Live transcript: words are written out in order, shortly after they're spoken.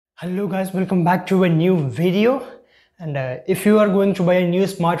Hello guys, welcome back to a new video. And if you are going to buy a new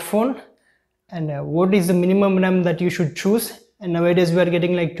smartphone, and what is the minimum RAM that you should choose? And nowadays we are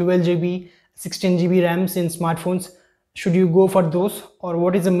getting like 12 GB 16 GB RAMs in smartphones. Should you go for those, or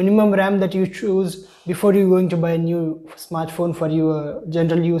what is the minimum RAM that you choose before you going to buy a new smartphone for your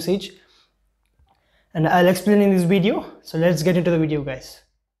general usage? And I'll explain in this video, so let's get into the video, guys.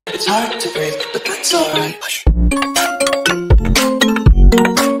 It's hard to breathe, but that's alright.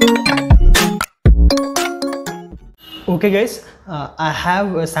 Okay guys, I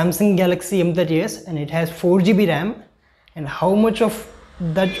have a Samsung Galaxy M30s and it has 4 GB RAM. And how much of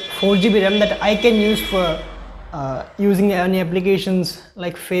that 4 GB RAM that I can use for using any applications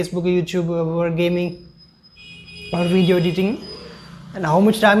like Facebook, YouTube, or gaming or video editing, and how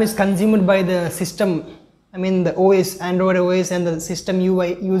much RAM is consumed by the system, I mean the OS, Android OS, and the system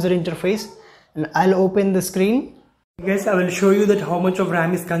UI user interface. And I'll open the screen. Guys, I will show you that how much of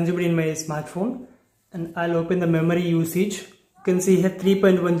RAM is consumed in my smartphone. And I'll open the memory usage. You can see here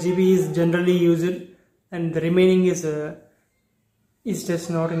 3.1 GB is generally used and the remaining is just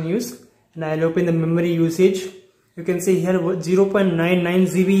not in use. And I'll open the memory usage. You can see here 0.99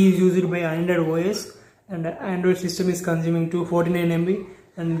 GB is used by Android OS, and the Android system is consuming 249 MB,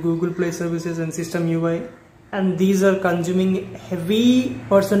 and Google Play services and system UI, and these are consuming heavy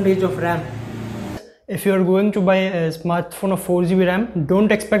percentage of RAM. If you are going to buy a smartphone of 4 GB RAM,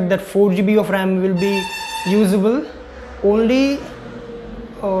 don't expect that 4 GB of RAM will be usable. Only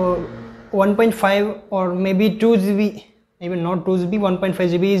 1.5 or maybe 2 GB, even not 2 GB, 1.5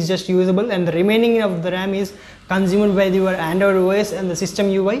 GB is just usable, and the remaining of the RAM is consumed by your Android OS and the system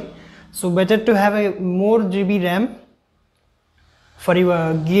UI. So better to have a more GB RAM for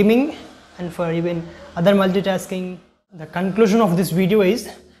your gaming and for even other multitasking. The conclusion of this video is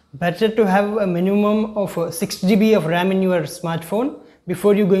better to have a minimum of 6 GB of RAM in your smartphone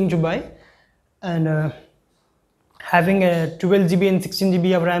before you're going to buy, and having a 12 GB and 16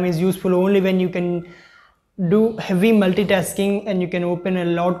 GB of RAM is useful only when you can do heavy multitasking and you can open a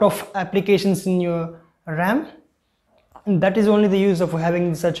lot of applications in your RAM, and that is only the use of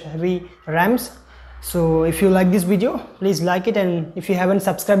having such heavy RAMs. So if you like this video, please like it, and if you haven't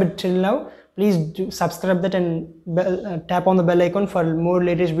subscribed till now, please do subscribe that and tap on the bell icon for more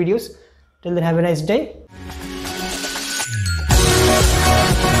latest videos. Till then, have a nice day.